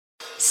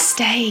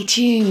Stay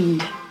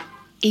tuned.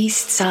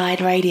 Eastside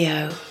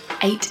Radio,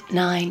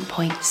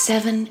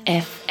 89.7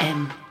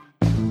 FM.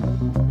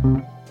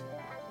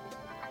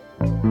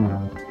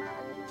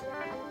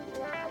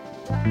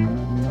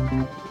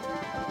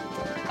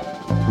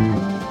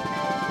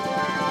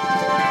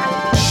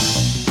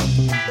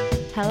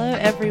 Hello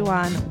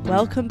everyone,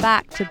 welcome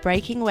back to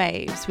Breaking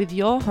Waves with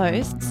your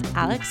hosts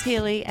Alex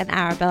Healy and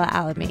Arabella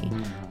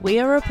Alamy. We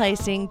are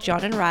replacing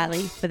John and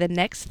Riley for the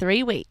next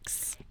 3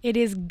 weeks. It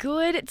is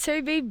good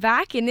to be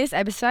back. In this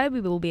episode,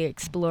 we will be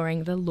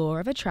exploring the law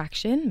of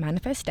attraction,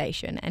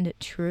 manifestation, and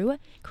true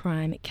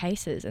crime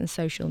cases and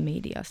social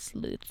media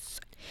sleuths.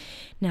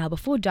 Now,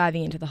 before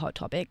diving into the hot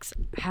topics,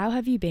 how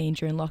have you been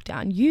during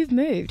lockdown? You've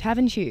moved,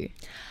 haven't you?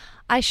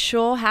 I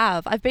sure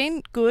have. I've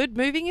been good.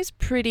 Moving is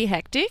pretty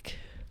hectic.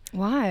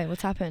 Why?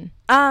 What's happened?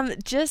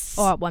 Just...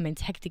 Oh, well, I mean,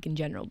 it's hectic in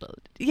general.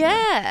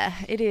 Yeah,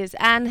 it is.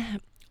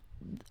 And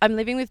I'm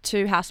living with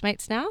 2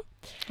 housemates now.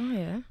 Oh,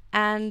 yeah.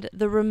 And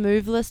the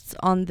removalists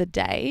on the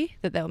day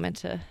that they were meant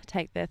to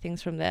take their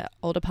things from their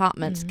old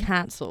apartments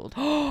cancelled.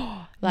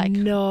 Like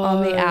on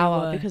the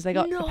hour because they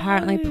got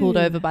apparently pulled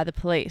over by the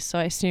police. So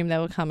I assume they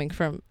were coming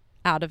from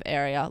out of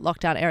area,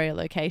 lockdown area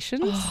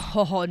locations.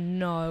 Oh,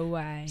 no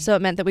way. So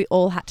it meant that we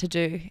all had to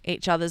do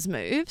each other's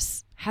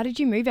moves. How did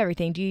you move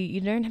everything? You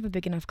don't have a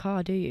big enough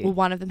car, do you? Well,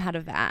 one of them had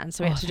a van.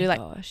 So we had to do like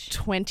 20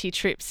 20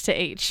 trips to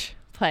each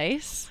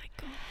place. Oh my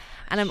God.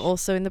 And I'm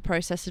also in the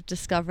process of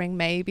discovering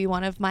maybe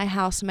one of my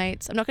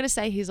housemates. I'm not going to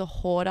say he's a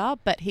hoarder,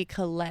 but he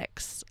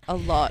collects a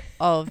lot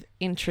of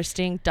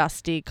interesting,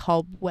 dusty,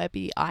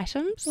 cobwebby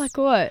items. Like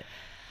what?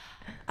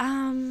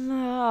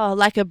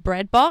 Like a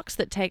bread box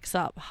that takes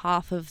up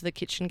half of the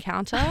kitchen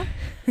counter.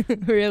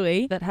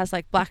 Really? That has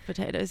like black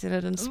potatoes in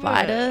it and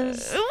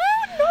spiders.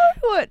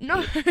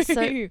 No.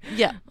 So,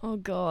 yeah. Oh,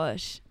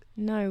 gosh.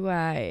 No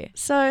way.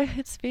 So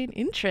it's been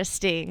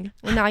interesting.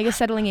 Well, now you're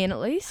settling in at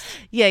least?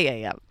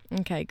 Yeah.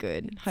 Okay,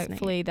 good.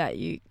 Hopefully that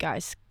you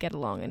guys get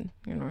along and,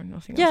 nothing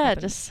else Yeah,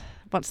 happens. just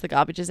once the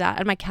garbage is out.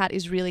 And my cat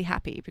is really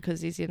happy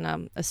because he's in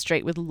a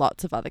street with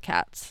lots of other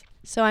cats.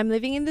 So I'm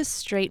living in the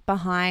street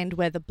behind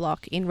where the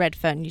block in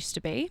Redfern used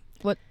to be.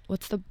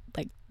 What's the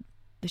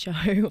show?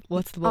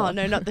 What's the block? Oh,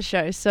 no, not the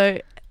show. So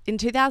in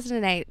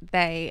 2008,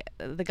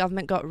 the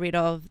government got rid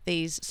of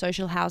these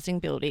social housing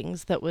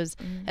buildings that was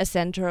a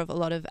centre of a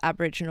lot of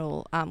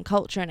Aboriginal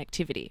culture and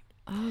activity.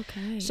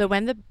 Okay. So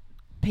when the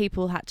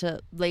people had to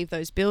leave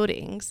those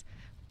buildings,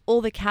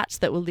 all the cats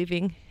that were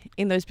living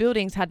in those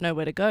buildings had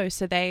nowhere to go.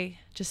 So they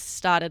just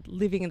started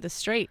living in the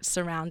streets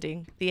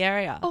surrounding the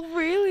area. Oh,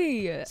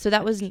 really? So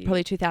that was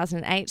probably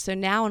 2008. So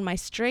now on my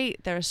street,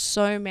 there are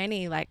so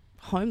many like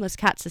homeless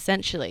cats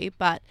essentially,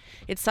 but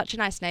it's such a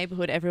nice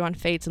neighbourhood. Everyone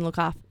feeds and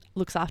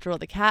looks after all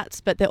the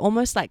cats, but they're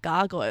almost like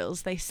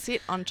gargoyles. They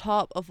sit on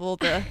top of all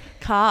the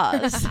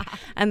cars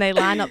and they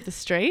line up the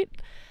street.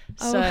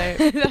 So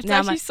that's now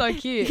actually so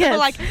cute.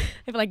 Yes.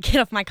 People like, get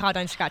off my car,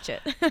 don't scratch it.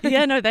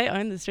 Yeah, no, they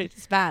own the streets.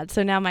 It's bad.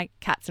 So now my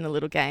cat's in a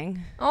little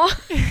gang. Oh,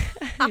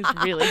 He's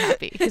really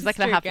happy. He's like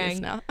the Street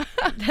happiest gang. now.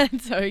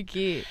 That's so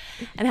cute.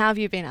 And how have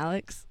you been,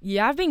 Alex?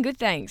 Yeah, I've been good,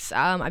 thanks.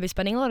 I've been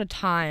spending a lot of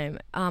time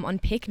on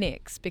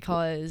picnics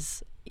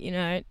because,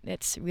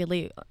 it's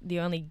really the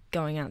only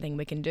going out thing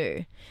we can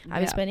do.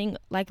 I've been spending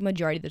like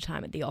majority of the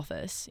time at the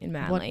office in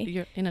Manly. What,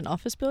 you're in an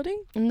office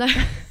building? No,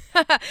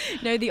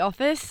 no, the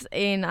office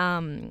in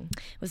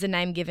was the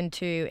name given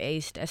to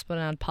East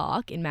Esplanade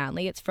Park in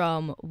Manly. It's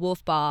from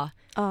Wolf Bar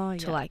to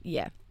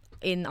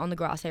on the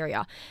grass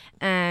area,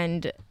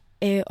 and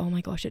oh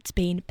my gosh, it's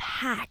been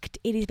packed.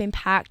 It has been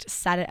packed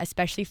Saturday,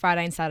 especially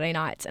Friday and Saturday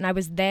nights. And I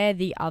was there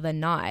the other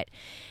night,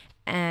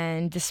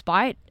 and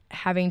despite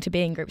having to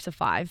be in groups of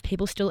 5,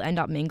 people still end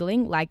up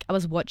mingling. Like, I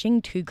was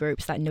watching 2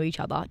 groups that knew each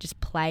other just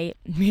play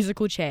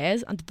musical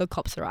chairs until the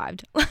cops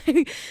arrived.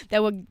 They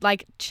were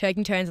like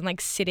taking turns and like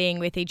sitting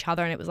with each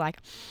other, and it was like,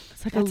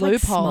 it's like a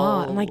loophole.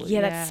 Smart. I'm like,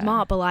 yeah, that's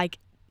smart, but like,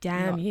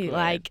 damn, Not you, good.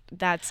 like,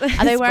 that's Are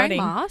they wearing spreading.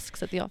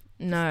 masks at the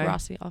No.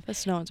 grassy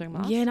office? No one's wearing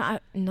masks? Yeah,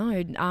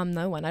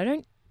 no one. I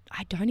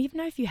don't even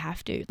know if you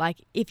have to.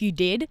 Like, if you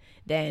did,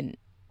 then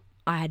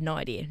I had no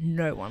idea.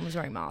 No one was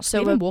wearing masks.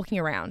 So even we're walking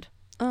around.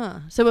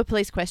 So were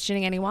police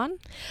questioning anyone?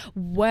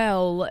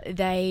 Well,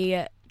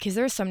 because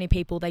there are so many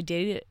people, they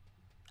did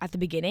at the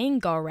beginning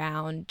go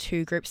around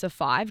 2 groups of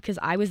 5 because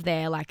I was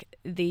there like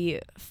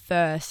the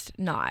first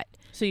night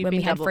So you've when been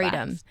we had double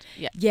freedom.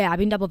 vaxxed. Yeah, I've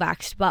been double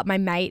vaxxed, but my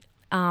mate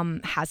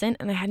hasn't,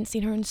 and I hadn't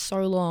seen her in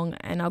so long,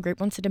 and our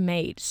group wanted to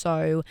meet,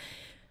 so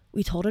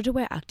we told her to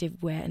wear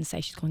active wear and say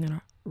she's going on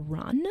a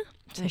run.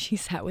 So she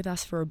sat with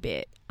us for a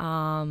bit,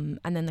 and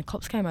then the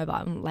cops came over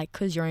and like,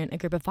 because you're in a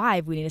group of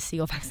 5, we need to see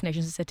your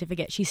vaccination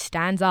certificate. She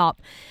stands up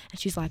and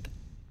she's like,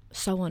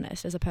 so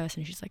honest as a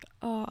person. She's like,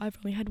 oh, I've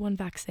only had 1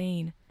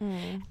 vaccine.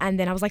 And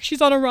then I was like,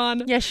 she's on a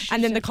run. Yeah,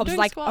 and then the cops doing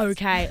was like, squats.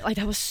 okay. Like,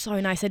 that was so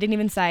nice. They didn't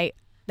even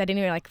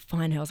like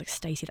fine her. I was like,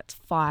 Stacey, that's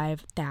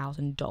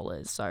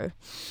 $5,000. So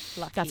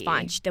Lucky. that's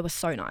fine. They were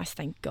so nice.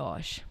 Thank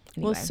gosh.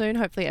 Anyway. Well, soon,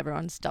 hopefully,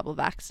 everyone's double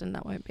vaxxed and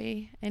that won't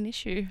be an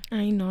issue.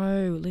 I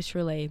know,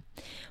 literally.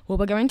 Well,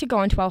 we're going to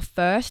go into our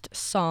first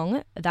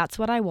song, That's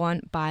What I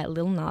Want by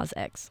Lil Nas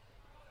X.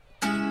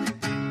 1,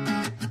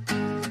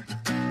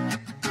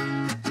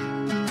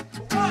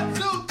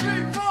 2,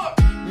 3, 4.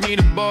 Need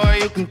a boy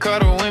you can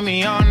cuddle with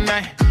me all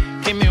night.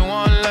 Give me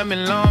one, love me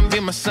long, be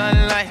my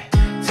sunlight.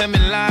 Tell me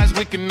lies,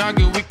 we can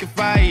argue, we can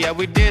fight. Yeah,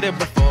 we did it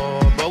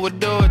before, but we'll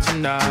do it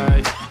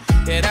tonight.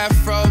 Yeah, that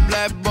fro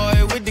black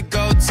boy with the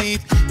gold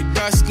teeth. Your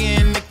dark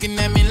skin looking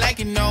at me like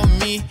you know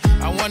me.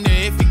 I wonder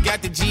if you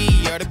got the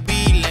G or the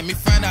B. Let me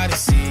find out and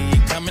see you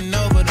coming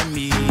over to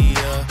me.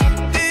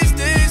 Yeah. These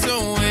days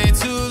are way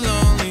too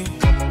lonely.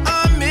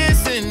 I'm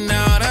missing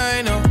out,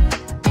 I know.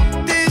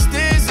 These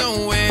days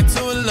are way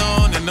too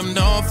alone. And I'm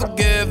not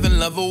forgiving,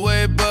 love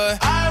away, but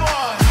I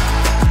want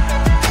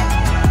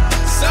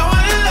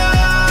someone to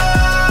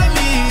love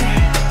me.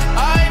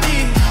 I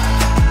need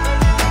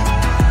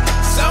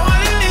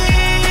someone who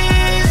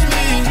needs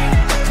me.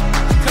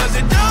 'Cause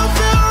it don't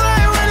feel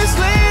right when it's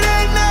late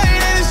at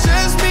night and it's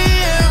just me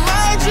and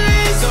my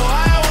dreams. So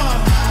I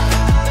want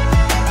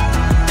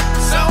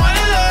someone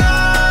to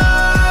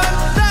love.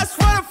 That's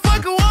what I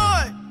fucking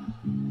want.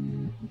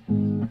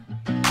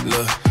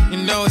 Look, you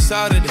know it's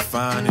hard to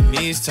define in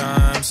these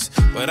times,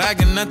 but I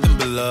got nothing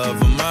but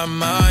love on my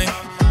mind.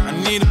 I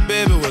need a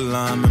baby while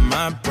I'm in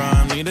my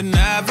prime. Need an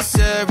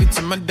adversary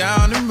to my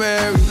down and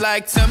weary.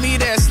 Like, tell me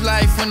that's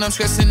life when I'm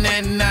stressing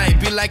at night.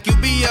 Be like, you'll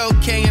be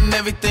okay and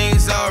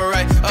everything's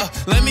alright.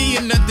 Let me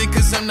in nothing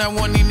 'cause I'm not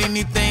wanting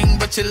anything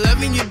but your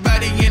love in your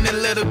body and a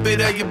little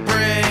bit of your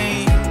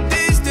brain.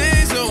 These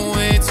days are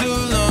way too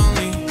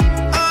lonely.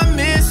 I'm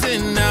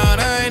missing out,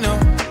 I know.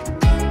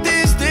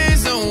 These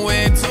days are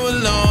way too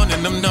alone.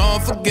 And I'm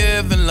not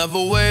forgiving, love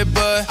away,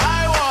 but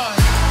I want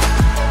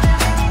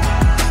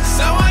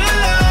someone to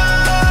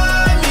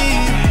love me.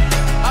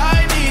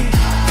 I need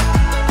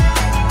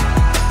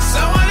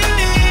someone who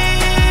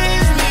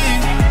needs me.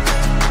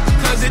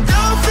 'Cause it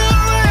don't feel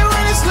right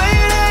when it's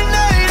late at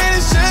night and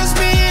it's just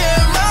me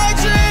and my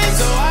dreams.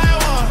 So I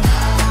want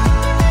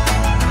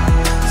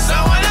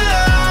someone to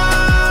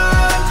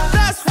love.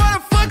 That's what I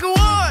fucking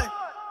want.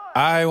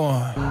 I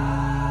want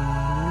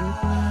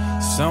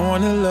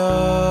someone to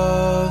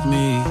love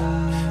me.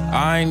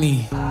 I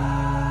need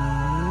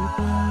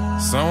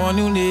someone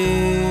who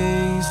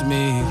needs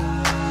me.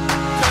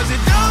 'Cause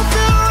it don't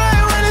feel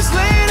right when it's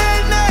late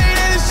at night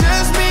and it's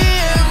just me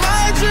and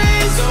my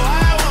dreams. So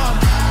I want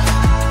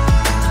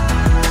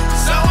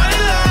someone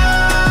to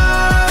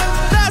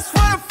love. That's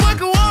what I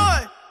fucking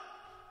want.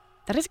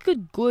 That is a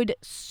good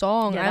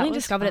song. Yeah, I that only was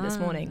discovered it this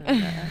fun. morning.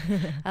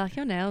 I like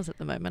your nails at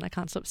the moment. I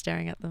can't stop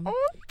staring at them.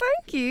 Oh,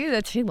 thank you.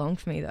 They're too long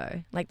for me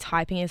though. Like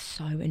typing is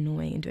so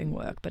annoying and doing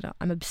work, but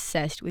I'm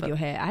obsessed with your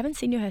hair. I haven't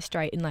seen your hair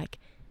straight in like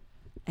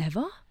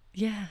ever.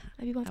 Yeah.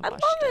 Maybe once. I I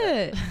love washed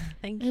it.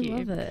 Thank I you.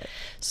 love it.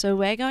 So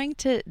we're going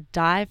to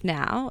dive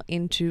now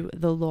into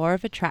the law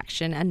of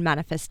attraction and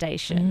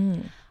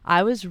manifestation.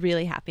 I was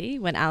really happy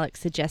when Alex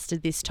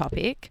suggested this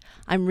topic.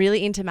 I'm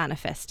really into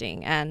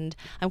manifesting and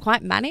I'm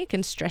quite manic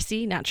and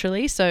stressy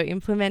naturally. So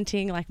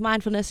implementing like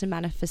mindfulness and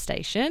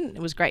manifestation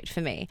was great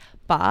for me.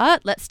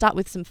 But let's start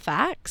with some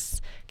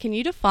facts. Can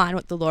you define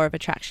what the law of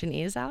attraction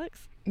is,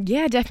 Alex?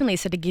 Yeah, definitely.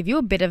 So to give you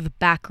a bit of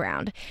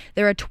background,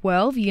 there are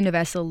 12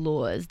 universal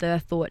laws that are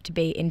thought to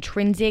be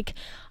intrinsic,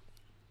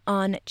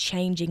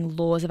 unchanging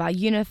laws of our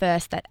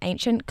universe that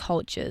ancient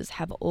cultures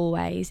have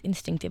always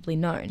instinctively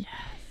known.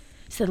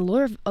 So the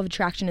law of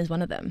attraction is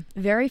one of them.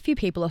 Very few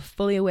people are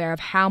fully aware of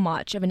how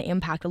much of an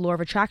impact the law of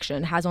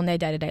attraction has on their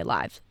day-to-day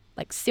lives.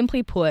 Like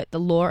simply put, the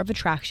law of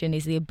attraction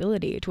is the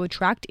ability to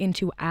attract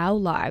into our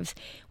lives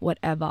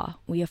whatever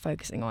we are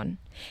focusing on.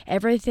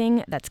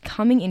 Everything that's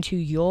coming into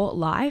your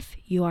life,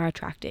 you are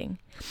attracting.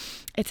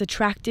 It's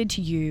attracted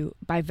to you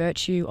by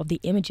virtue of the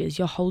images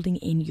you're holding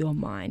in your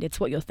mind. It's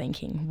what you're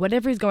thinking.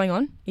 Whatever is going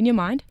on in your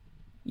mind,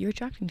 you're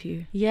attracting to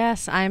you.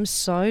 Yes, I am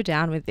so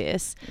down with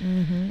this.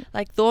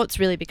 Like thoughts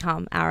really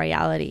become our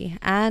reality.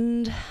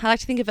 And I like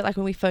to think of it like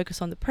when we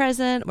focus on the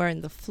present, we're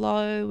in the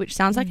flow, which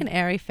sounds like an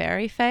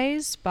airy-fairy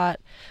phase,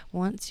 but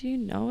once you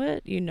know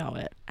it, you know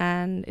it.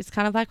 And it's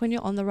kind of like when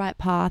you're on the right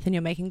path and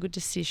you're making good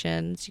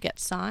decisions, you get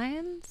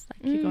signs,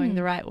 like you're going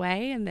the right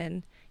way, and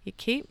then you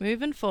keep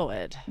moving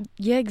forward.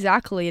 Yeah,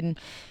 exactly. And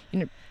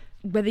you know,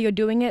 whether you're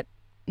doing it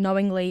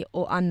knowingly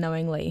or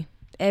unknowingly,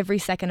 every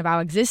second of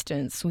our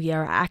existence, we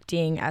are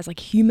acting as like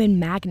human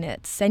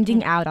magnets,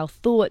 sending out our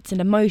thoughts and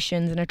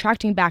emotions and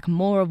attracting back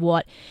more of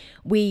what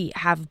we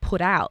have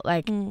put out.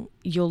 Like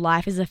your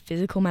life is a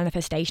physical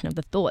manifestation of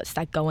the thoughts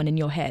that go on in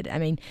your head. I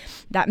mean,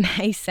 that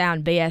may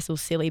sound BS or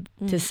silly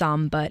to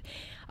some, but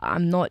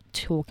I'm not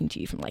talking to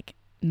you from like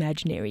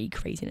imaginary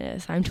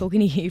craziness. I'm talking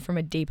to you from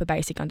a deeper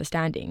basic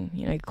understanding.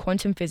 You know,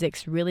 quantum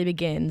physics really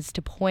begins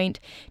to point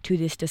to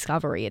this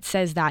discovery. It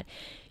says that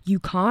you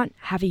can't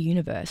have a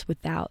universe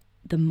without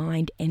the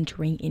mind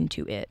entering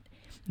into it.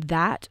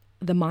 That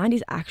the mind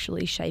is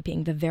actually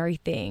shaping the very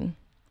thing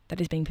that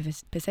is being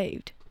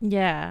perceived.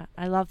 Yeah,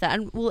 I love that.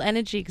 And well,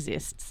 energy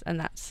exists, and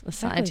that's a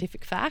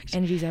scientific fact.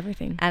 Energy is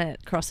everything. And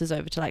it crosses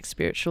over to like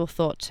spiritual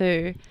thought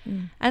too.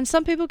 And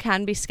some people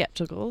can be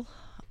skeptical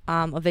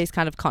of these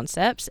kind of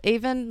concepts,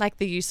 even like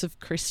the use of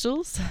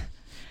crystals.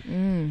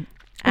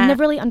 I've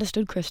never really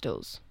understood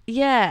crystals.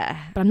 Yeah.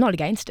 But I'm not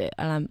against it.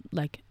 And I'm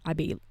like,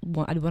 I'd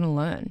want to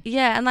learn.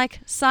 Yeah, and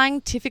like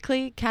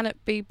scientifically, can it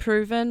be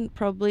proven?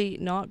 Probably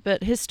not.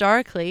 But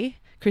historically,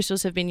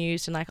 crystals have been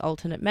used in like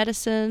alternate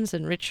medicines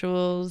and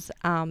rituals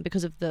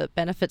because of the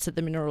benefits that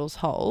the minerals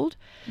hold.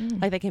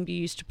 Like they can be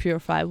used to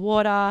purify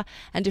water,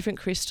 and different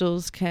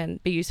crystals can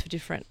be used for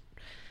different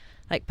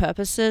like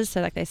purposes.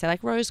 So like they say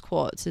like rose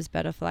quartz is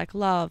better for like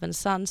love, and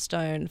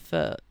sunstone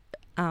for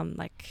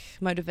like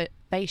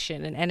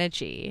motivation and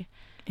energy.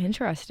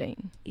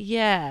 Interesting.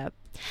 Yeah.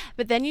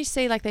 But then you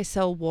see like they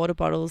sell water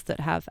bottles that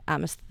have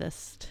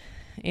amethyst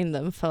in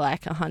them for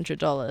like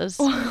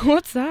 $100.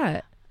 What's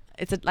that?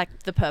 It's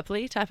like the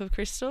purpley type of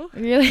crystal.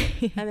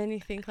 Really? And then you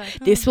think like,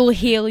 this will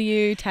heal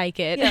you, take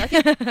it. Yeah,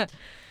 like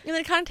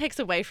it kind of takes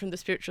away from the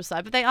spiritual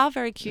side, but they are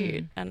very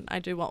cute, and I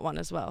do want one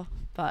as well.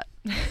 But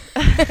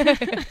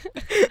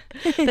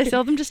they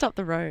sell them just up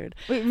the road.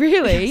 Wait,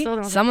 really?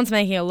 Someone's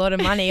making a lot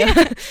of money.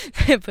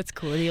 Puts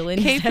cordial in.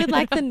 Keep it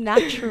like the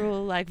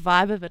natural like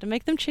vibe of it and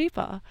make them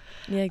cheaper.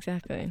 Yeah,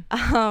 exactly.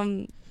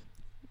 No,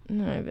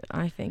 but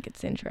I think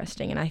it's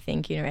interesting, and I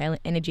think, you know,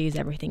 energy is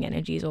everything.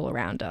 Energy is all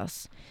around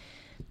us.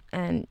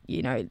 And,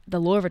 you know,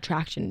 the law of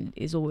attraction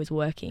is always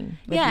working.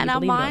 Yeah, and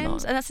our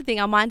minds, and that's the thing,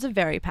 our minds are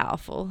very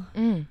powerful.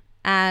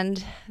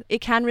 And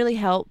it can really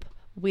help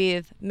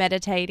with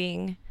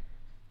meditating.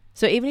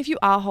 So even if you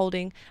are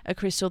holding a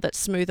crystal that's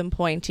smooth and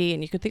pointy,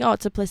 and you could think, oh,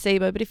 it's a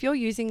placebo, but if you're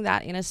using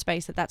that in a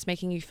space that's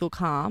making you feel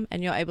calm,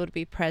 and you're able to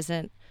be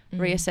present,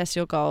 reassess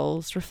your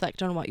goals,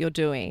 reflect on what you're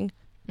doing,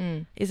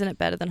 isn't it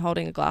better than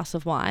holding a glass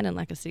of wine and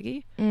like a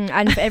ciggy?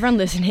 And for everyone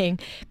listening,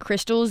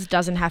 crystals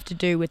doesn't have to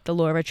do with the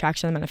law of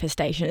attraction and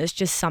manifestation. It's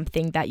just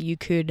something that you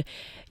could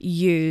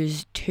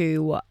use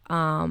to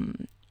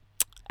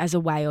as a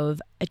way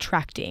of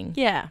attracting.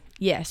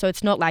 Yeah, so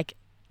it's not like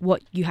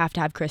what you have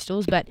to have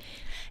crystals, but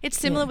it's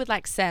similar with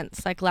like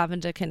scents. Like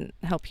lavender can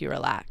help you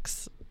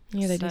relax.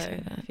 Yeah, they do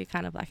say that. If you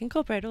kind of like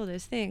incorporate all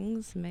those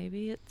things,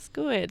 maybe it's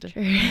good.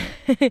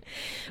 True.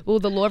 Well,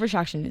 the law of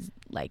attraction is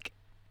like,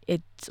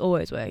 it's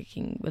always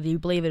working, whether you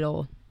believe it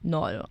or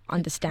not, or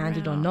understand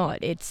it or not.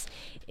 It's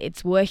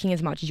working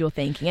as much as you're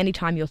thinking.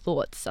 Anytime your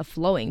thoughts are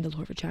flowing, the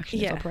law of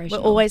attraction is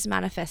operational. We're always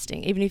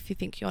manifesting. Even if you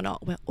think you're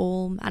not, we're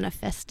all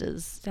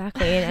manifestors.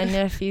 Exactly. And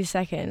in a few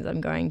seconds,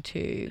 I'm going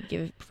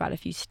to provide a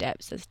few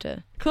steps as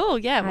to how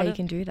you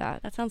can do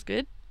that. That sounds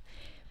good.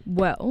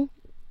 Well,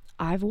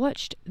 I've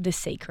watched The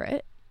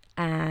Secret,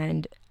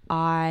 and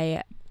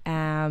I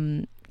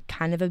am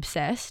kind of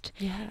obsessed.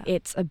 Yeah.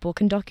 It's a book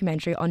and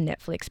documentary on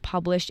Netflix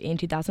published in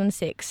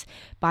 2006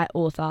 by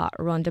author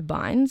Rhonda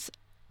Bynes,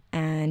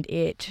 and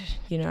it,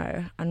 you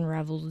know,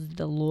 unravels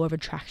the law of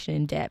attraction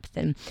in depth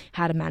and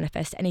how to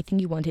manifest anything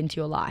you want into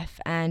your life.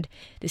 And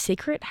The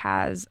Secret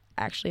has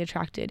actually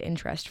attracted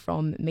interest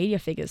from media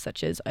figures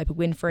such as Oprah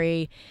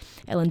Winfrey,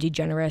 Ellen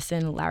DeGeneres,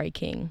 and Larry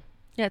King.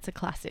 Yeah, it's a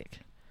classic.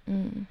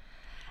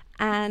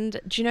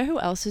 And do you know who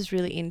else is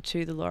really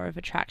into the law of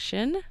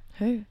attraction?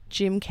 Who?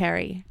 Jim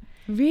Carrey.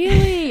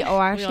 Really? Oh,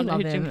 I actually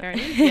love him. Jim Carrey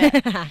is.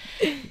 Yeah.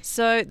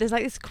 So there's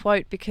like this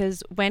quote,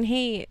 because when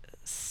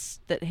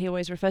that he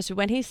always refers to,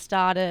 when he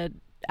started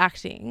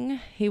acting,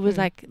 he was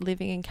like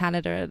living in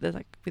Canada,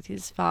 like with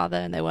his father,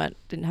 and they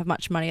didn't have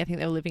much money. I think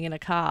they were living in a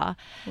car.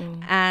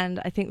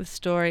 And I think the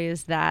story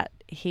is that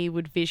he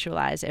would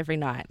visualize every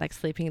night, like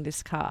sleeping in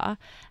this car,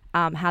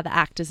 how the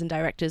actors and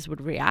directors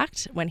would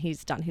react when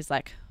he's done his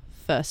like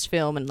first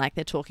film, and like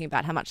they're talking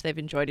about how much they've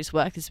enjoyed his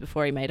work. This is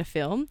before he made a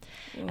film.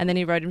 And then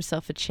he wrote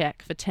himself a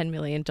check for $10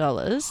 million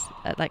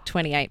at like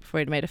 28 before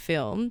he'd made a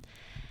film,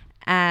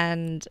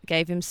 and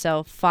gave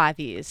himself 5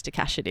 years to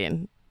cash it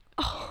in.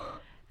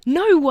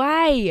 No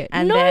way.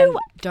 And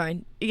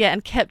don't. Yeah,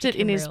 and kept it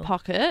in his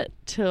pocket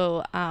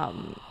till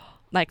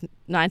like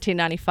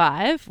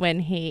 1995,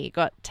 when he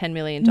got $10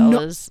 million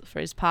for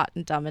his part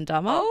in Dumb and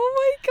Dumber.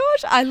 Oh my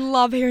gosh, I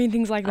love hearing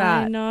things like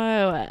that. I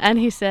know. And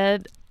he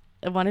said,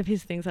 one of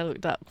his things I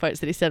looked up,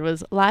 quotes that he said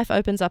was, life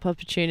opens up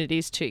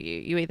opportunities to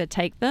you. You either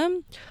take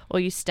them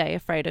or you stay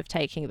afraid of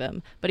taking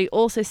them. But he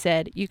also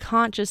said, you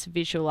can't just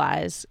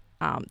visualize,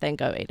 then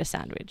go eat a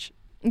sandwich.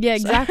 Yeah,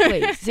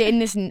 exactly. So in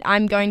this,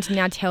 I'm going to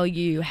now tell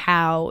you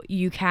how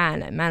you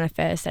can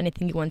manifest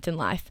anything you want in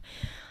life.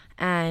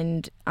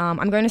 And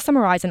I'm going to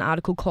summarize an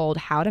article called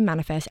How to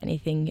Manifest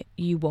Anything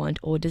You Want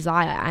or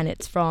Desire. And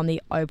it's from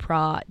the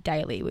Oprah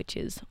Daily, which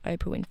is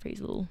Oprah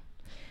Winfrey's little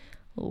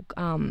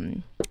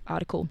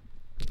article.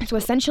 So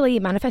essentially,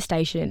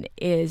 manifestation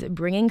is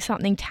bringing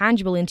something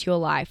tangible into your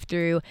life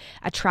through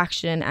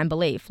attraction and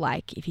belief.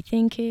 Like, if you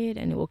think it,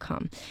 and it will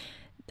come.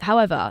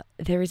 However,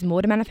 there is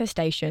more to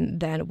manifestation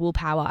than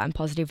willpower and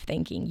positive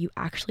thinking. You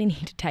actually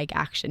need to take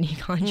action. You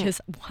can't just,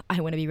 I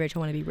want to be rich,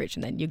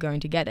 and then you're going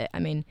to get it. I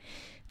mean,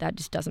 that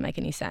just doesn't make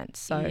any sense.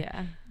 So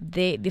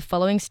the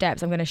following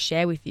steps I'm going to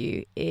share with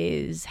you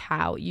is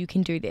how you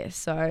can do this.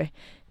 So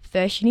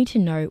first, you need to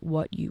know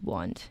what you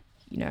want.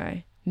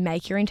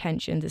 Make your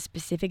intentions as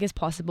specific as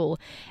possible.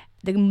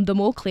 The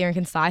more clear and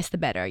concise, the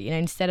better.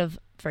 Instead of,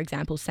 for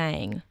example,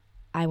 saying,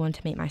 I want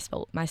to meet my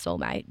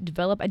soulmate,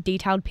 develop a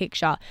detailed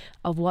picture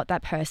of what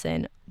that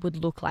person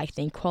would look like,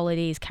 their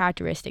qualities,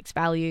 characteristics,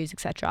 values,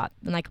 etc.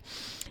 And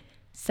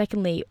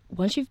secondly,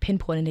 once you've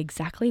pinpointed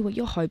exactly what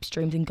your hopes,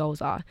 dreams, and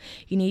goals are,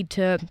 you need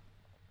to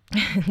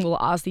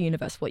ask the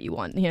universe what you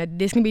want.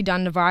 This can be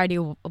done in a variety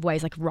of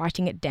ways, like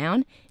writing it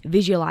down,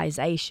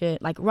 visualization,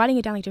 like writing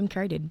it down like Jim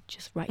Carrey did.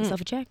 Just write yourself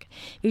a check.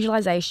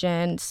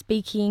 Visualization,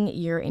 speaking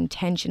your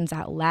intentions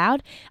out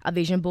loud, a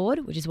vision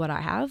board, which is what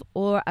I have,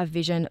 or a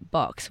vision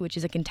box, which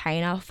is a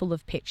container full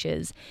of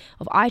pictures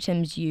of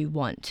items you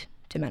want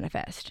to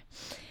manifest.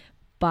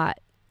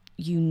 But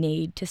you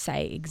need to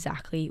say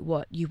exactly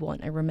what you want.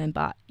 And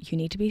remember, you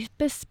need to be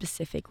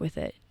specific with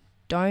it.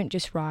 Don't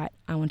just write,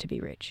 I want to be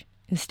rich.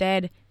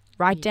 Instead,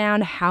 write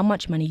down how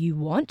much money you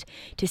want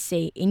to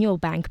see in your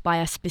bank by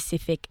a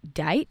specific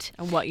date.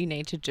 And what you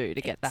need to do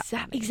to get that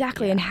money.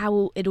 Exactly, and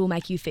how it will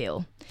make you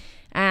feel.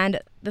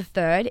 And the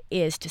third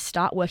is to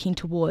start working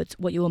towards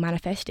what you are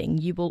manifesting.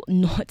 You will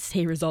not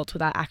see results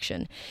without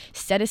action.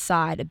 Set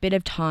aside a bit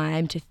of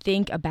time to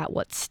think about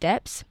what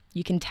steps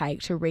you can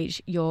take to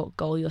reach your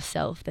goal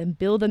yourself, then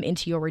build them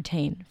into your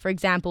routine. For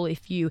example,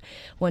 if you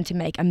want to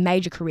make a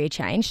major career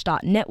change,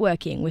 start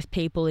networking with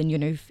people in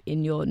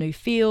your new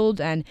field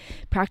and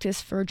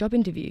practice for a job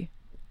interview.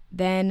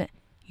 Then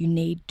you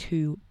need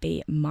to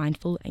be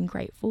mindful and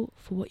grateful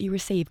for what you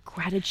receive.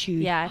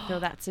 Gratitude. Yeah, I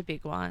feel that's a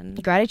big one.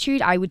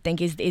 Gratitude, I would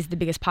think, is the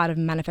biggest part of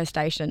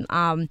manifestation.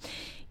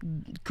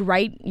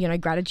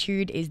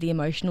 Gratitude is the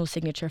emotional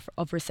signature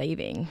of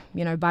receiving.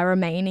 By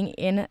remaining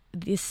in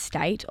this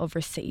state of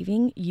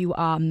receiving, you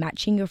are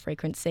matching your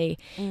frequency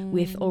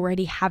with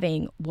already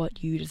having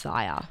what you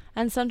desire.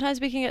 And sometimes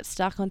we can get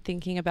stuck on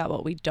thinking about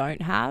what we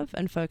don't have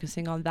and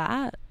focusing on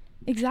that.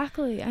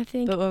 Exactly, I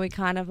think. But when we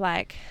kind of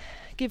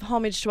give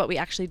homage to what we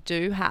actually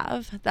do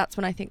have, that's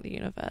when I think the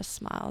universe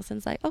smiles and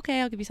is like,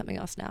 okay, I'll give you something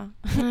else now.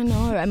 I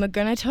know, and we're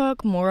going to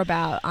talk more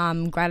about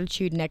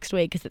gratitude next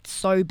week because it's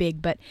so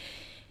big. But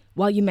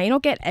while you may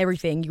not get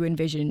everything you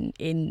envision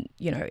in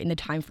the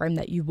time frame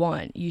that you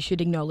want, you should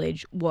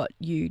acknowledge what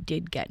you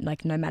did get,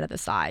 no matter the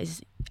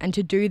size. And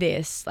to do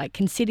this,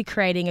 consider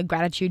creating a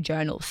gratitude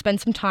journal. Spend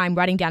some time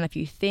writing down a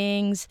few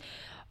things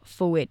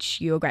for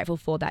which you're grateful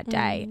for that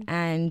day.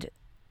 And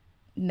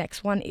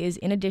next one is,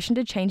 in addition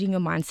to changing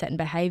your mindset and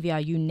behavior,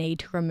 you need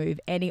to remove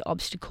any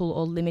obstacle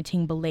or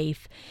limiting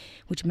belief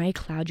which may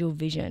cloud your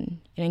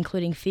vision,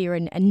 including fear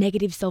and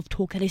negative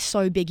self-talk. That is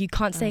so big. You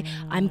can't say,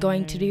 I'm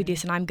going to do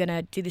this and I'm going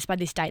to do this by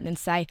this date and then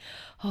say,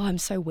 oh, I'm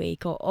so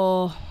weak, or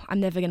oh, I'm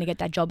never going to get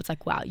that job. It's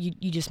like, wow,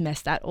 you just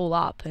messed that all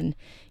up. And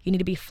you need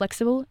to be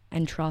flexible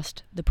and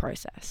trust the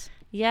process.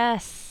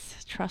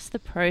 Yes, trust the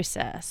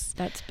process.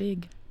 That's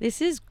big.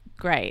 This is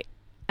great.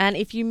 And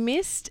if you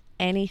missed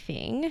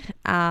anything,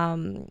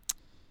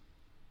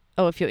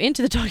 if you're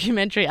into the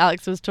documentary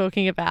Alex was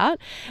talking about,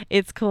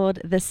 it's called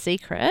The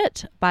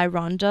Secret by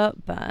Rhonda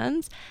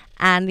Burns.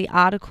 And the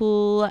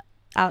article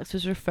Alex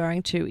was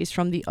referring to is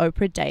from the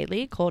Oprah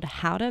Daily, called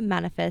How to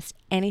Manifest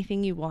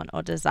Anything You Want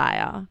or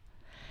Desire.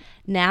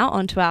 Now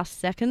on to our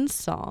second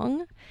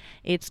song.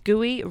 It's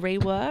Gooey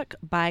Rework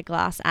by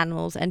Glass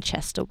Animals and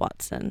Chester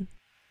Watson.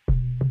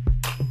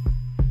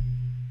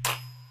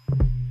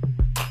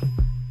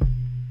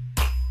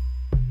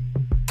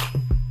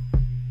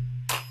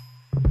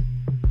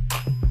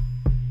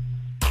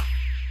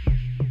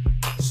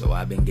 So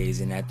I've been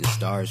gazing at the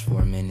stars for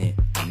a minute.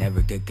 I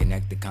never could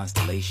connect the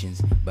constellations,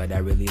 but I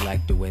really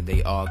like the way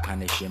they all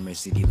kinda shimmer.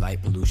 City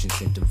light pollution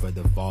symptom for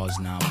the falls,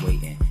 now I'm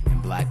waiting.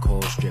 And black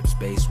holes strip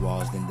space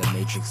walls, then the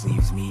matrix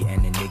leaves me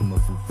an enigma,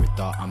 food for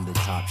thought, I'm the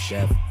top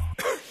chef.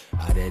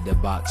 Out of the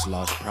box,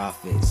 lost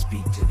profit,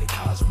 speak to the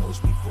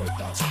cosmos before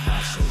thoughts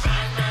process.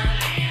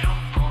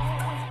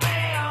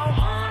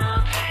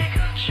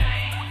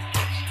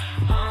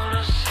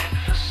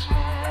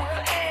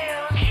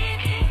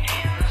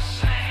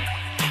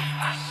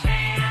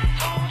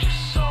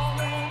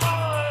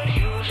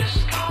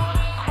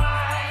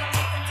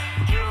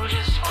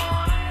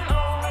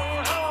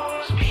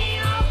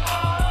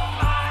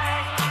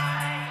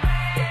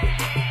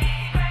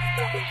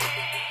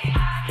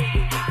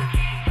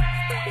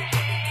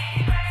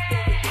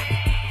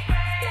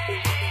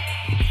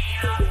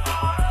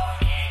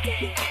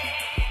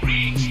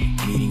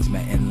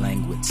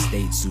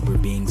 Super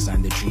beings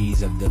sign the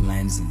trees of the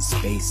lands in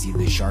space. See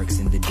the sharks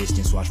in the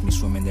distance, watch me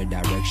swim in their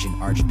direction.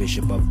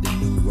 Archbishop of the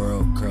new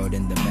world, curled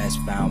in the mess,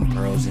 found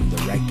pearls in the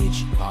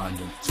wreckage.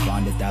 Ponder,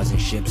 spawned 1,000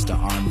 ships to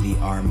arm the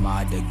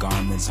armada.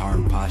 Garments,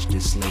 harm posture,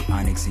 slate,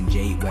 onyx and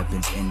jade.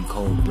 Weapons in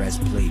cold,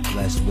 breastplate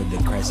blessed with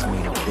a crest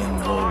made of thin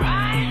gold.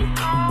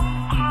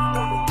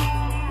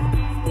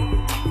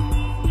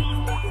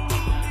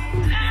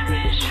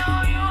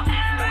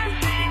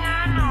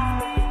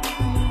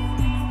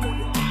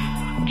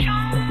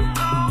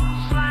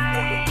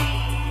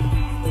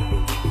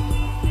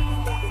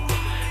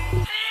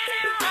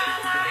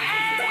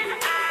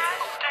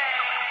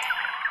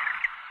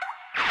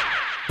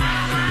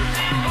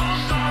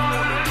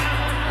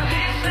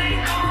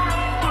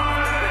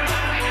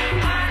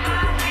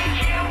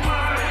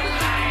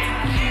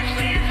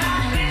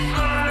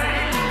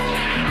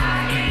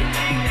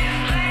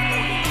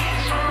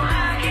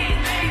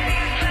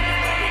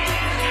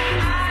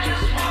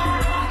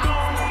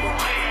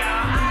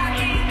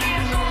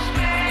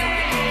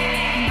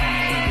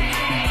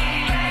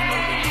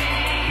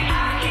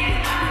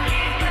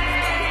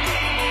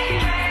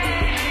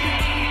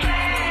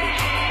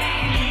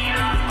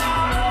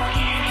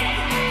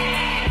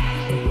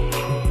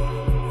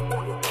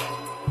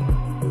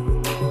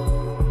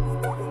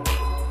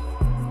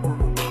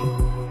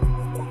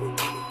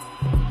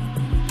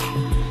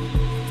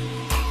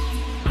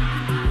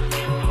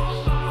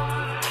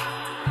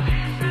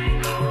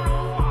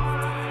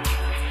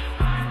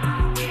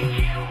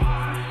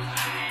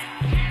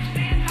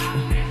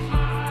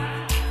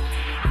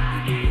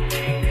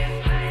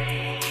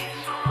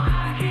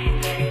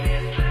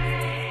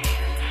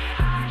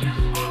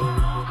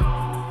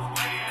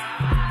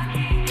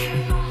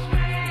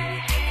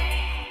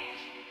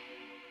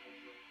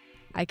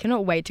 I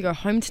cannot wait to go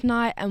home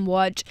tonight and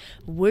watch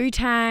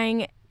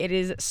Wu-Tang. It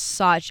is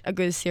such a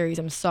good series.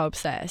 I'm so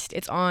obsessed.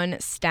 It's on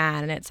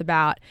Stan and it's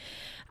about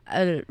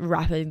a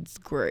rappers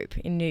group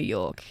in New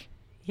York.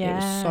 Yeah, it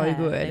was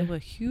so good. They were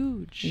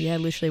huge. Yeah,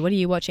 literally. What are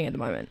you watching at the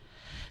moment?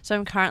 So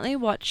I'm currently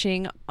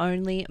watching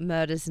Only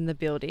Murders in the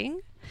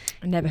Building.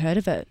 I never heard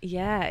of it.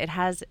 Yeah, it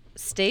has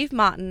Steve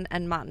Martin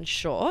and Martin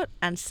Short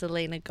and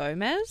Selena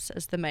Gomez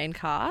as the main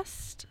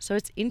cast. So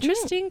it's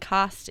interesting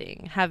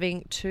casting,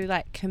 having two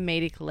like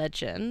comedic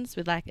legends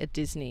with like a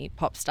Disney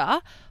pop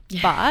star,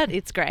 but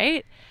it's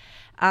great.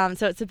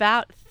 So it's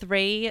about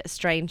 3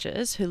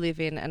 strangers who live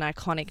in an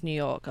iconic New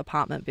York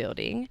apartment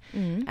building,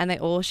 and they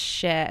all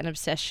share an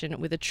obsession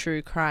with a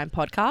true crime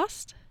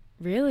podcast.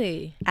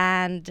 Really?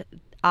 And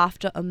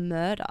after a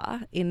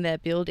murder in their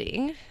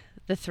building,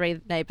 the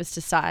 3 neighbours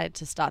decide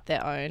to start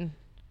their own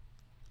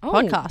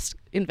podcast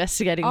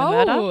investigating the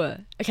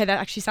murder. Okay, that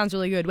actually sounds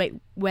really good. Wait,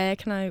 where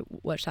can I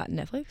watch that?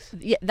 Netflix?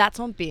 Yeah, that's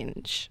on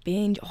Binge.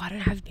 Binge? Oh, I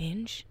don't have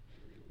Binge.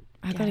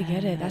 I gotta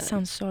get it. That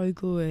sounds so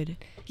good.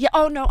 Yeah.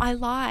 Oh no, I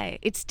lie.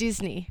 It's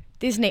Disney.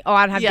 Disney. Oh,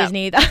 I don't have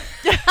Disney either.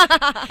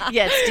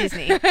 Yeah, it's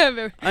Disney.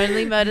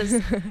 Only Murders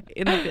in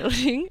the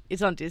Building.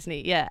 It's on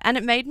Disney. Yeah, and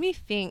it made me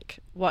think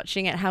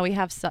watching it how we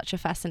have such a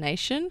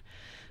fascination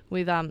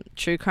with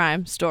true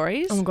crime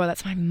stories. Oh my God,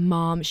 that's my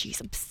mom.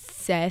 She's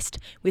obsessed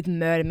with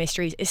murder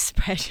mysteries,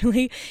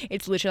 especially.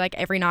 It's literally like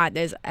every night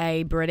there's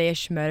a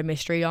British murder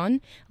mystery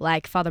on,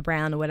 like Father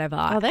Brown or whatever.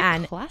 Oh, they're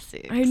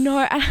classics. I know.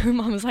 And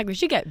my mom was like, we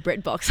should get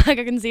BritBox. Like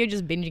I can see her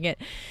just binging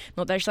it.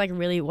 Not that she like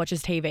really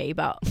watches TV,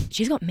 but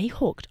she's got me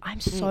hooked.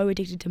 I'm so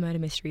addicted to murder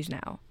mysteries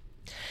now.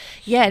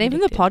 Yeah, and even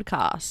the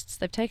podcasts,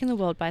 they've taken the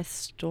world by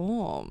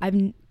storm.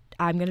 I'm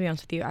going to be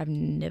honest with you, I've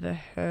never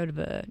heard of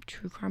a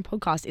true crime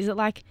podcast. Is it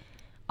like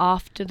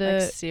after the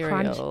like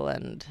Serial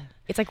and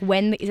it's like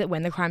is it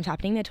when the crime's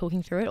happening they're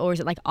talking through it, or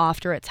is it like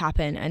after it's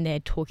happened and they're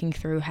talking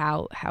through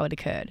how it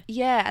occurred?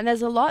 Yeah, and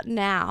there's a lot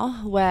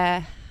now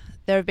where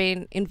there have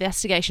been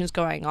investigations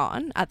going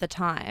on at the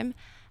time,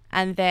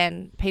 and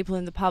then people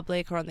in the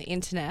public or on the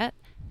internet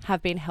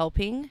have been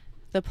helping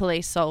the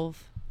police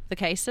solve the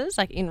cases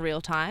like in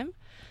real time.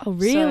 Oh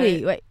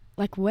really? Wait,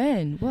 like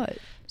when? What?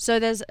 So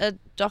there's a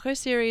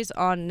docu-series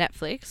on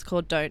Netflix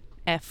called Don't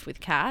F with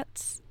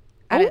Cats.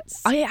 And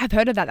yeah, I've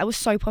heard of that. That was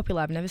so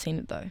popular. I've never seen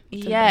it though.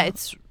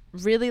 It's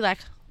really like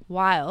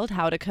wild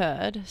how it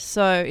occurred.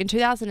 So in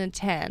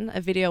 2010,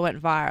 a video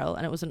went viral,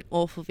 and it was an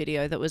awful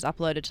video that was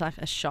uploaded to like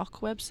a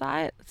shock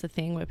website. It's a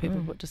thing where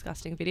people put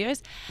disgusting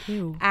videos.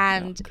 Ew,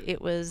 and yuck. It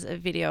was a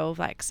video of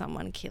like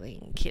someone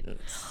killing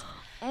kittens.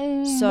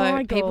 Oh so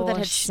my people that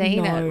had gosh,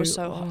 seen it no. were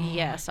so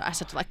so I just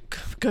had to like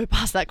go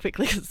past that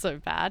quickly because it's so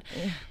bad.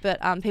 But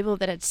people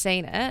that had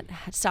seen it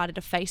had started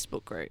a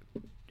Facebook group.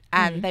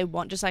 And they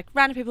want just like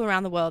random people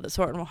around the world that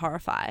saw it and were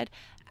horrified,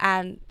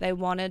 and they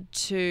wanted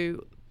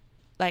to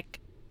like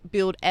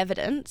build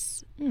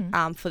evidence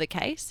for the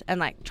case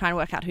and like try and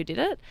work out who did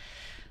it.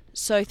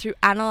 So through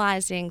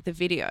analysing the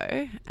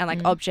video and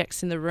like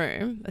objects in the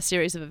room, a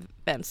series of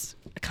events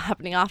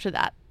happening after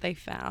that, they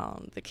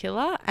found the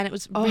killer, and it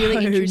was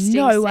really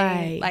interesting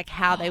seeing like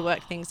how they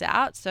worked things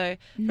out. So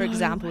for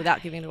example,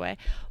 without giving it away,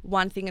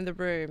 one thing in the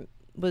room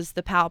was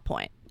the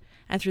PowerPoint.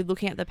 And through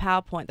looking at the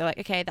PowerPoint, they're like,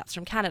 okay, that's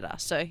from Canada,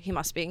 so he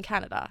must be in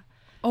Canada.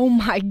 Oh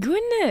my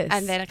goodness.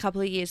 And then a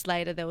couple of years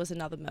later, there was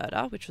another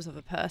murder, which was of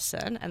a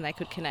person, and they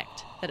could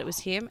connect that it was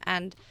him.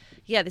 And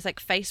yeah, this like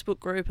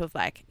Facebook group of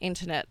like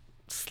internet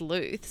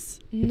sleuths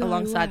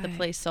alongside the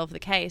police solve the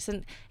case.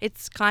 And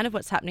it's kind of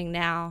what's happening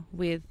now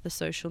with the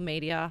social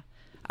media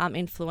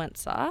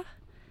influencer,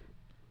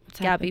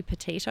 Gabby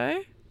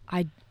Petito.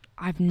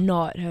 I've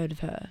not heard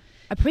of her.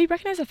 I probably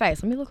recognise her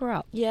face. Let me look her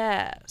up.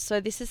 Yeah.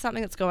 So this is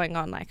something that's going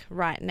on like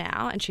right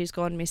now, and she's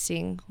gone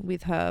missing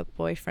with her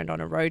boyfriend on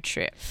a road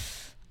trip.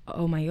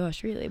 Oh my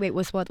gosh, really? Wait,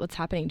 what's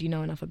happening? Do you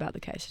know enough about the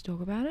case to talk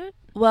about it?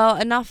 Well,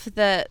 enough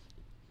that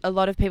a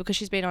lot of people, because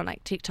she's been on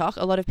like TikTok,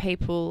 a lot of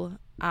people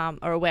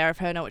are aware of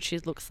her, know what she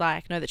looks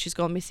like, know that she's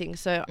gone missing.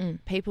 So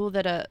people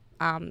that are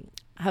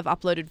have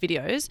uploaded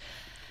videos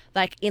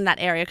like in that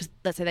area, because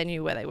let's say they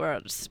knew where they were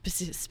at a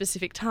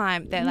specific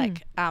time, they're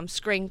like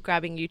screen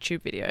grabbing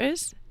YouTube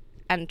videos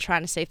and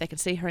trying to see if they can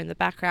see her in the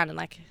background, and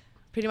like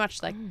pretty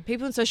much like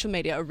people in social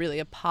media are really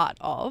a part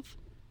of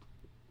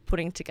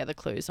putting together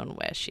clues on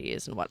where she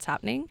is and what's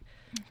happening.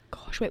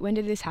 Gosh, wait, when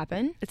did this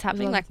happen? It's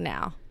happening like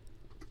now,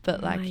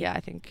 but like yeah, I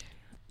think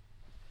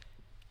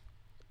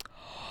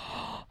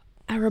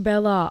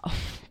Arabella. Oh,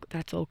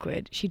 that's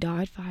awkward. She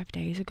died 5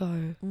 days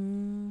ago.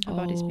 Her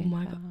body's been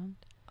found.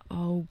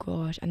 Oh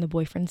gosh, and the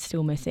boyfriend's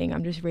still missing.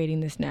 I'm just reading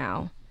this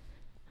now.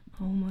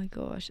 Oh my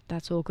gosh,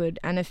 that's awkward.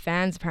 And her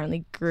fans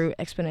apparently grew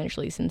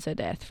exponentially since her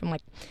death, from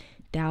like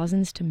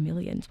thousands to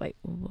millions. Wait,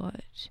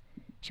 what?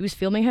 She was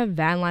filming her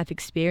van life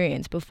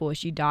experience before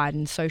she died,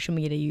 and social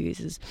media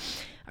users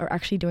are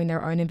actually doing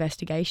their own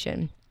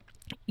investigation,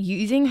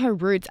 using her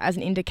roots as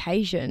an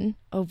indication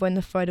of when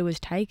the photo was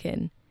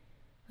taken.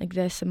 Like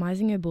they're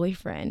surmising her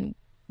boyfriend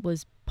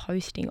was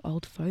posting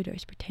old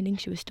photos pretending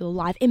she was still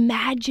alive.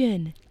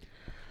 Imagine.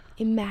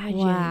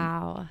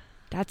 Wow.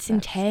 That's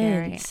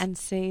intense. Scary. And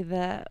see,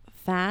 the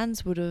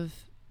fans would have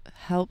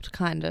helped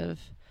kind of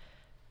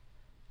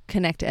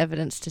connect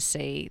evidence to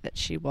see that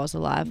she was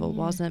alive or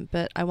wasn't.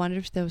 But I wonder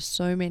if there were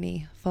so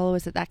many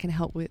followers that can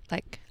help with,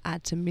 like,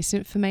 add to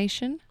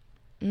misinformation.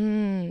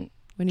 When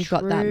you've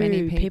got that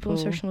many people on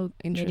social media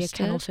interested.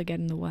 can also get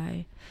in the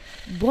way.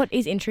 What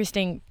is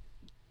interesting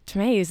to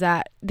me is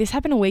that this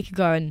happened a week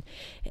ago, and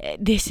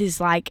this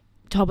is like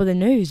top of the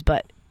news,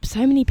 but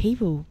so many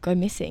people go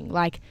missing.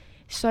 Like,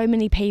 so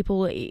many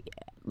people,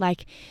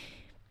 like,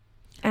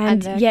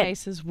 and their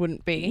cases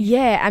wouldn't be.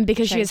 Yeah, and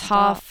because she has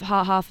half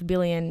a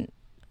billion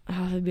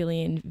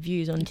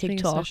views on TikTok. Being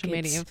a social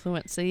media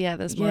influencer, yeah,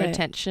 there's more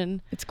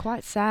attention. It's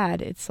quite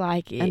sad. It's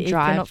like, if you're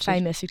not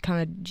famous, it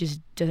kind of just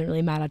doesn't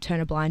really matter. Turn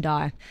a blind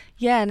eye.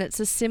 Yeah, and it's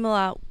a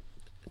similar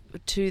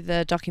to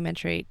the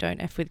documentary Don't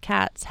F With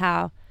Cats,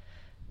 how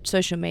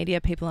social media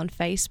people on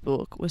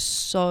Facebook were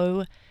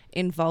so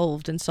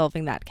involved in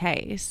solving that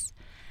case.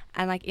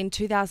 And like in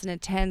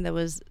 2010, there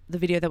was the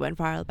video that went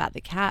viral about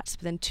the cats,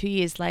 but then 2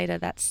 years later,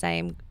 that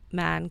same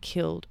man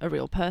killed a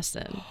real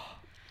person.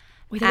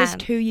 Wait, that was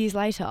 2 years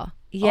later?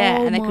 Yeah,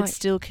 and they could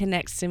still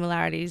connect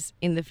similarities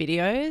in the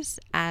videos.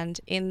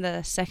 And in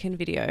the second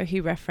video,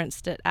 he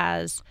referenced it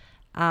as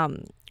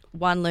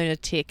one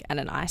lunatic and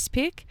an ice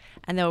pick,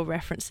 and there were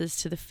references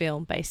to the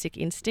film Basic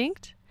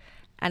Instinct.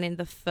 And in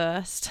the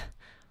first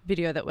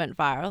video that went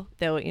viral,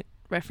 there were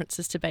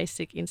references to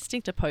Basic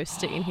Instinct, a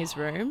poster in his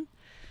room.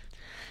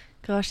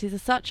 Gosh, these are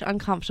such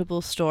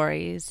uncomfortable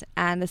stories,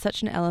 and there's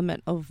such an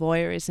element of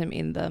voyeurism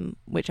in them,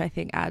 which I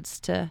think adds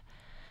to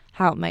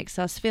how it makes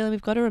us feel. And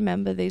we've got to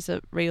remember these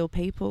are real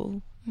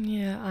people.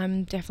 Yeah,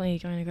 I'm definitely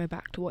going to go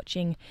back to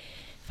watching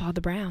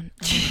Father Brown.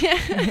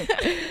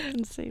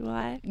 And see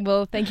why.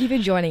 Well, thank you for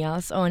joining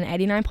us on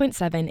 89.7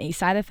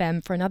 Eastside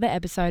FM for another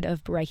episode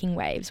of Breaking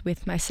Waves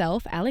with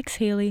myself, Alex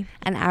Healy.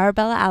 And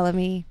Arabella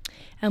Alamy.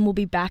 And we'll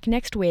be back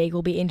next week.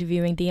 We'll be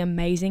interviewing the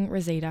amazing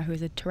Rosita, who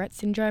is a Tourette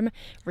syndrome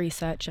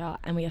researcher,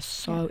 and we are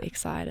so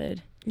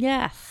excited.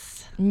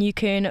 Yes. And you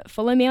can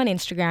follow me on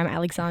Instagram,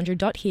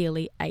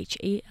 alexandra.healy,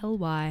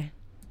 Hely.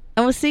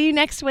 And we'll see you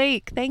next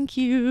week. Thank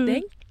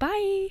you.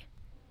 Bye.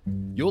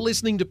 You're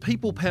listening to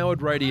People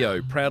Powered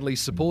Radio, proudly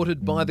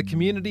supported by the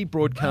Community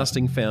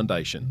Broadcasting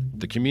Foundation.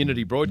 The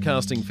Community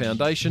Broadcasting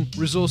Foundation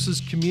resources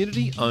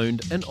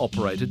community-owned and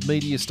operated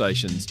media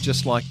stations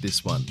just like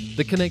this one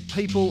that connect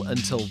people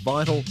and tell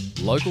vital,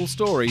 local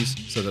stories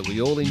so that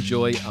we all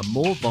enjoy a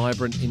more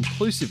vibrant,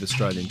 inclusive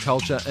Australian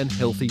culture and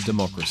healthy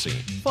democracy.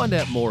 Find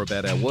out more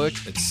about our work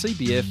at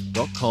cbf.com.au.